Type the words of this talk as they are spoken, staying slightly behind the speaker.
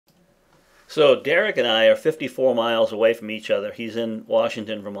So Derek and I are 54 miles away from each other. He's in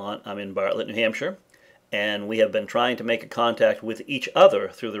Washington, Vermont. I'm in Bartlett, New Hampshire. And we have been trying to make a contact with each other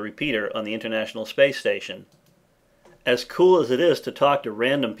through the repeater on the International Space Station. As cool as it is to talk to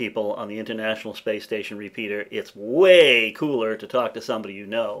random people on the International Space Station repeater, it's way cooler to talk to somebody you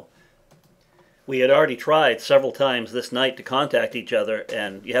know. We had already tried several times this night to contact each other,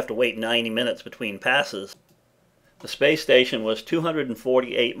 and you have to wait 90 minutes between passes. The space station was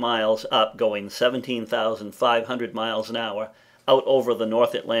 248 miles up, going 17,500 miles an hour, out over the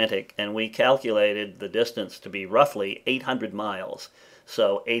North Atlantic, and we calculated the distance to be roughly 800 miles.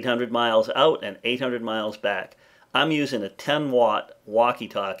 So 800 miles out and 800 miles back. I'm using a 10-watt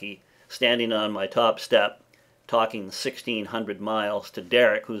walkie-talkie, standing on my top step, talking 1,600 miles to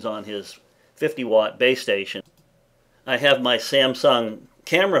Derek, who's on his 50-watt base station. I have my Samsung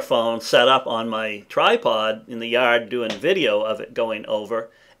camera phone set up on my tripod in the yard doing video of it going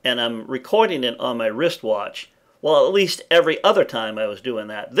over, and I'm recording it on my wristwatch. Well, at least every other time I was doing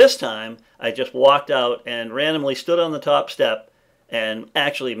that. This time, I just walked out and randomly stood on the top step and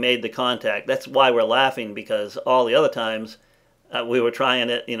actually made the contact. That's why we're laughing, because all the other times we were trying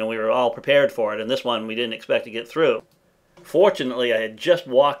it, we were all prepared for it, and this one we didn't expect to get through. Fortunately, I had just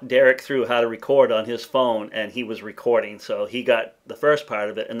walked Derek through how to record on his phone, and he was recording, so he got the first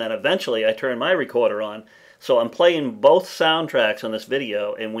part of it, and then eventually I turned my recorder on. So I'm playing both soundtracks on this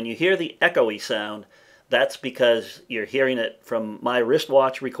video, and when you hear the echoey sound, that's because you're hearing it from my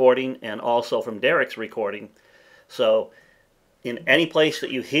wristwatch recording and also from Derek's recording. So in any place that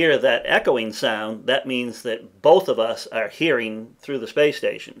you hear that echoing sound, that means that both of us are hearing through the space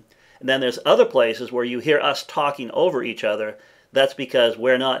station. And then there's other places where you hear us talking over each other. That's because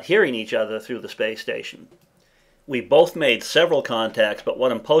we're not hearing each other through the space station. We both made several contacts, but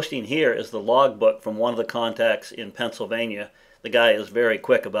what I'm posting here is the logbook from one of the contacts in Pennsylvania. The guy is very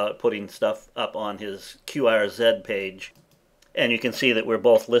quick about putting stuff up on his QRZ page, and you can see that we're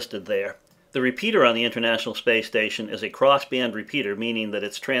both listed there. The repeater on the International Space Station is a crossband repeater, meaning that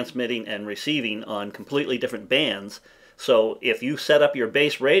it's transmitting and receiving on completely different bands. So if you set up your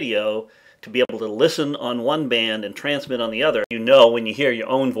base radio to be able to listen on one band and transmit on the other, you know when you hear your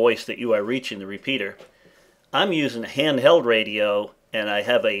own voice that you are reaching the repeater. I'm using a handheld radio, and I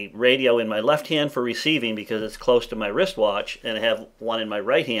have a radio in my left hand for receiving because it's close to my wristwatch, and I have one in my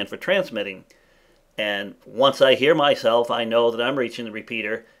right hand for transmitting. And once I hear myself, I know that I'm reaching the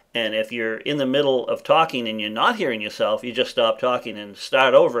repeater. And if you're in the middle of talking and you're not hearing yourself, you just stop talking and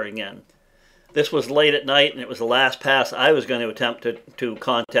start over again. This was late at night, and it was the last pass I was going to attempt to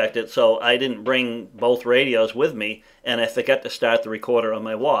contact it, so I didn't bring both radios with me, and I forgot to start the recorder on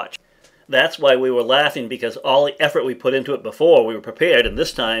my watch. That's why we were laughing, because all the effort we put into it before, we were prepared, and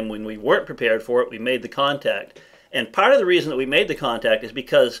this time, when we weren't prepared for it, we made the contact. And part of the reason that we made the contact is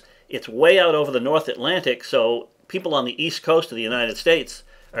because it's way out over the North Atlantic, so people on the east coast of the United States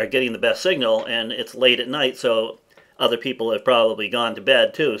are getting the best signal, and it's late at night, so other people have probably gone to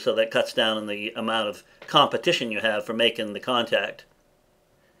bed too, so that cuts down on the amount of competition you have for making the contact.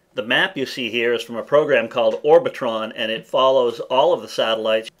 The map you see here is from a program called Orbitron, and it follows all of the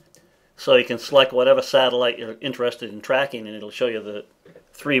satellites, so you can select whatever satellite you're interested in tracking, and it'll show you the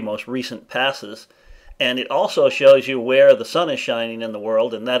 3 most recent passes. And it also shows you where the sun is shining in the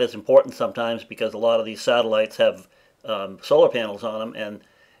world, and that is important sometimes because a lot of these satellites have solar panels on them, and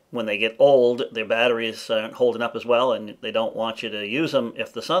when they get old, their batteries aren't holding up as well, and they don't want you to use them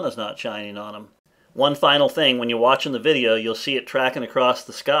if the sun is not shining on them. One final thing, when you're watching the video, you'll see it tracking across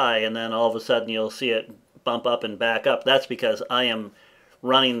the sky, and then all of a sudden you'll see it bump up and back up. That's because I am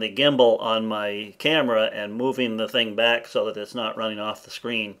running the gimbal on my camera and moving the thing back so that it's not running off the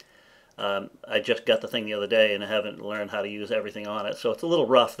screen. I just got the thing the other day, and I haven't learned how to use everything on it, so it's a little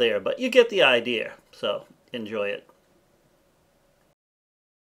rough there, but you get the idea, so enjoy it.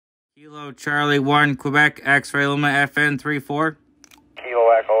 Kilo Charlie 1, Quebec, X-Ray Lima, FN 34. Kilo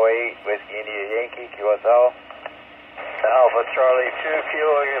Echo 8, Whiskey India Yankee, QSL. Alpha Charlie 2,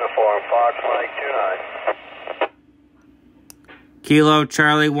 Kilo Uniform, Fox Mike 29. Kilo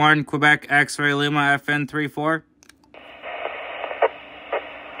Charlie 1, Quebec, X-Ray Lima, FN 34.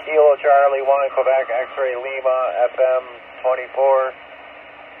 Kilo Charlie 1, Quebec, X-Ray Lima, FM 24.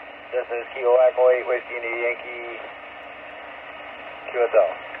 This is Kilo Echo 8, Whiskey India Yankee, QSL.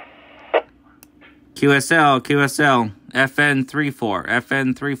 QSL, FN 34,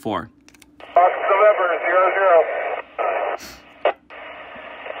 FN 34. Fox November 00.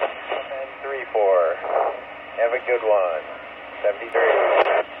 FN 34. Have a good one. 73.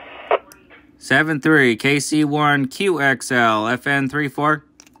 73, KC1, QXL, FN 34.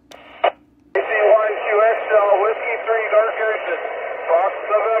 KC1, QXL, Whiskey 3, Dark Ocean. Fox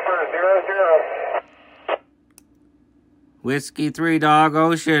November 00. Whiskey 3 Dog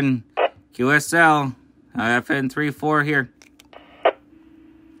Ocean QSL FN34 here.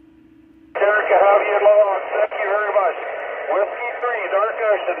 Derek, have you along? Thank you very much. Whiskey 3 Dark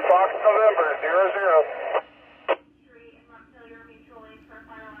Ocean, Fox November 00.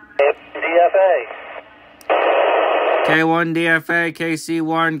 DFA. K1 DFA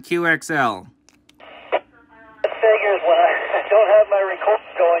KC1 QXL. It figures when I don't have my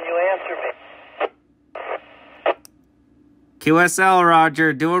recorder going, you answer me. QSL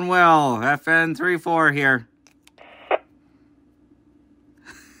Roger, doing well. FN34 here.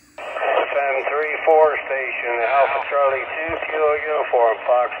 FM34 station, Alpha Charlie 2, Kilo Uniform,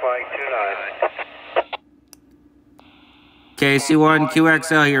 Fox Mike 29. KC1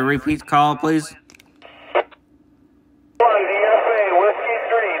 QXL here. Repeat call, please. 1 DFA, Whiskey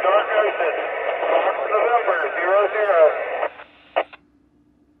 3, Dark Ocean, Fox November 00.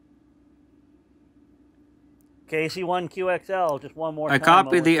 KC1 QXL, just one more time. I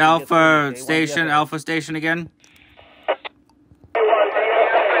copied the Alpha station, again.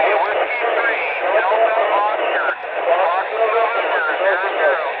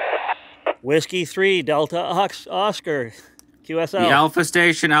 Whiskey 3 Delta Oscar QSL. The Alpha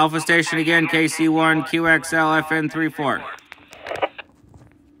station again. KC1 QXL FN34.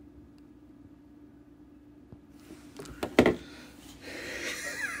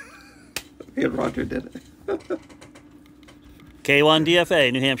 Yeah, Roger did it. K1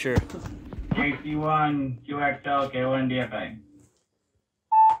 DFA, New Hampshire. KC1 QXL K1 DFA.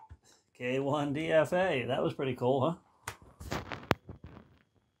 K1 DFA. That was pretty cool, huh?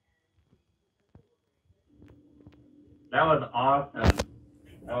 That was awesome.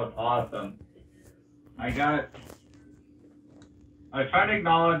 I was trying to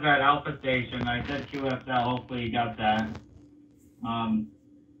acknowledge that Alpha station. I said QSL. Hopefully you got that.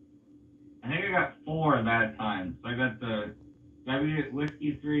 I think I got 4 that time. So I got the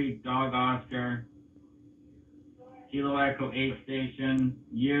Whiskey 3 Dog Oscar, Kilo Echo 8 station,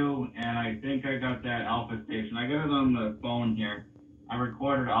 U, and I think I got that Alpha station. I got it on the phone here. I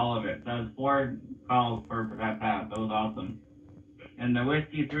recorded all of it. That was 4 calls for that path. That was awesome. And the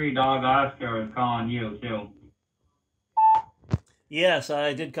Whiskey 3 Dog Oscar was calling you, too. Yes,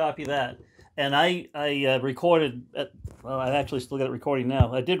 I did copy that. And I recorded, well, I actually still got it recording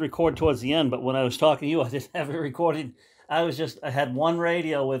now. I did record towards the end, but when I was talking to you, I didn't have it recorded. I had one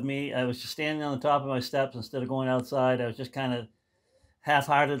radio with me. I was just standing on the top of my steps instead of going outside. I was just kind of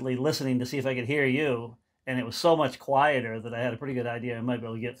half-heartedly listening to see if I could hear you. And it was so much quieter that I had a pretty good idea I might be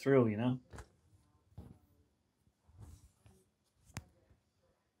able to get through, you know?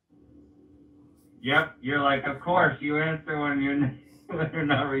 Yep, you're like, of course, you answer when you're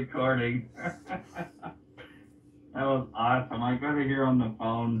not recording. That was awesome. I got it here on the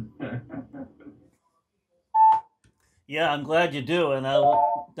phone. Yeah, I'm glad you do, and I'm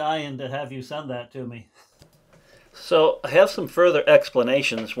dying to have you send that to me. So I have some further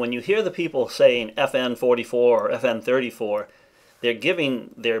explanations. When you hear the people saying FN44 or FN34, they're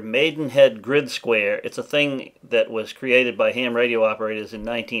giving their Maidenhead grid square. It's a thing that was created by ham radio operators in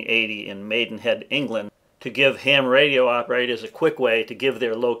 1980 in Maidenhead, England, to give ham radio operators a quick way to give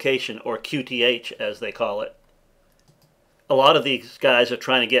their location, or QTH as they call it. A lot of these guys are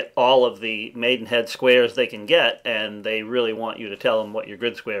trying to get all of the Maidenhead squares they can get, and they really want you to tell them what your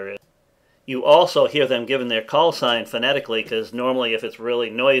grid square is. You also hear them giving their call sign phonetically, because normally if it's really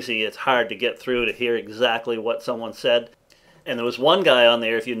noisy, it's hard to get through to hear exactly what someone said. And there was one guy on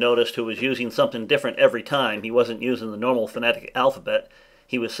there, if you noticed, who was using something different every time. He wasn't using the normal phonetic alphabet.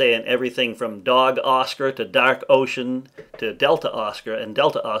 He was saying everything from Dog Oscar to Dark Ocean to Delta Oscar, and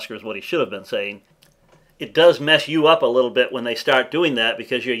Delta Oscar is what he should have been saying. It does mess you up a little bit when they start doing that,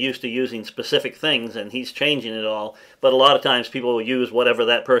 because you're used to using specific things, and he's changing it all. But a lot of times people will use whatever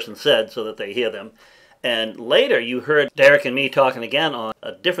that person said so that they hear them. And later you heard Derek and me talking again on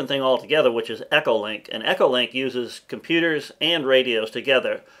a different thing altogether, which is Echolink. And Echolink uses computers and radios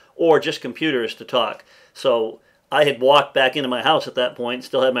together, or just computers to talk. So I had walked back into my house at that point,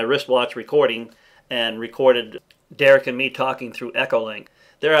 still had my wristwatch recording, and recorded Derek and me talking through Echolink.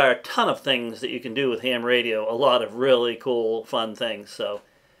 There are a ton of things that you can do with ham radio, a lot of really cool, fun things. So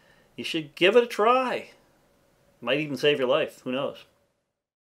you should give it a try. Might even save your life. Who knows?